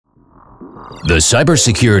The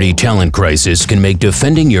cybersecurity talent crisis can make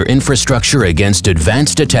defending your infrastructure against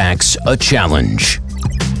advanced attacks a challenge.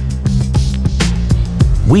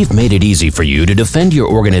 We've made it easy for you to defend your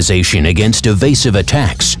organization against evasive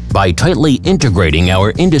attacks by tightly integrating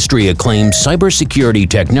our industry-acclaimed cybersecurity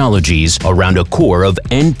technologies around a core of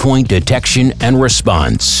endpoint detection and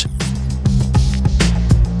response.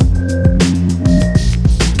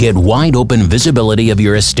 Get wide-open visibility of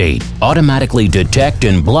your estate, automatically detect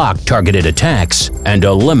and block targeted attacks, and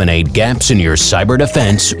eliminate gaps in your cyber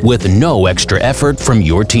defense with no extra effort from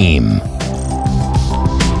your team.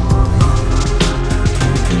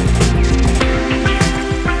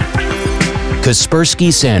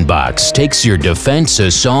 Kaspersky Sandbox takes your defense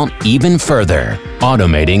assault even further,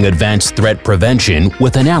 automating advanced threat prevention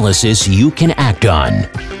with analysis you can act on.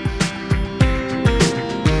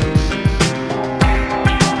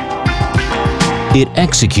 It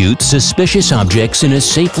executes suspicious objects in a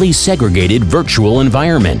safely segregated virtual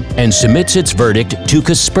environment and submits its verdict to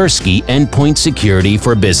Kaspersky Endpoint Security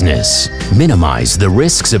for Business. Minimize the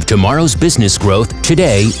risks of tomorrow's business growth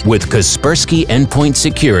today with Kaspersky Endpoint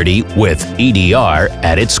Security with EDR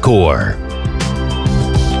at its core.